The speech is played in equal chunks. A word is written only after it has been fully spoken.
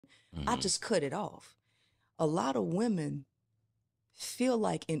I just cut it off. A lot of women feel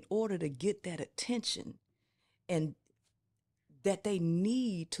like in order to get that attention and that they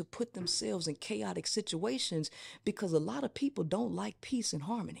need to put themselves in chaotic situations because a lot of people don't like peace and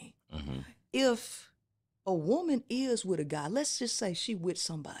harmony. If a woman is with a guy, let's just say she with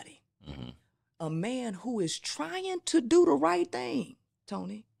somebody, a man who is trying to do the right thing,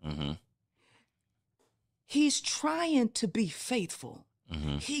 Tony. He's trying to be faithful.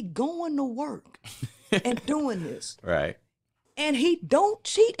 He going to work and doing this. Right. And he don't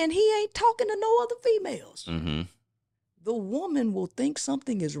cheat and he ain't talking to no other females. The woman will think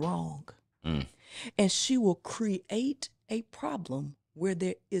something is wrong and she will create a problem where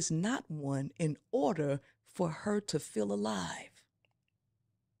there is not one in order for her to feel alive.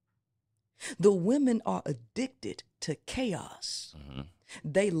 The women are addicted to chaos.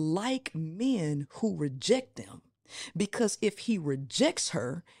 They like men who reject them because if he rejects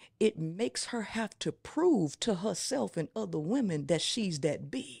her, it makes her have to prove to herself and other women that she's that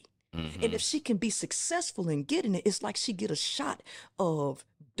big. And if she can be successful in getting it, it's like she get a shot of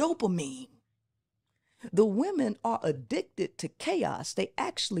dopamine. The women are addicted to chaos. They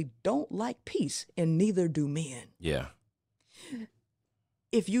actually don't like peace, and neither do men. Yeah.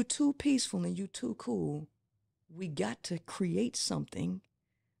 If you too peaceful and you too cool, we got to create something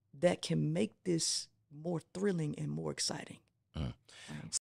that can make this more thrilling and more exciting.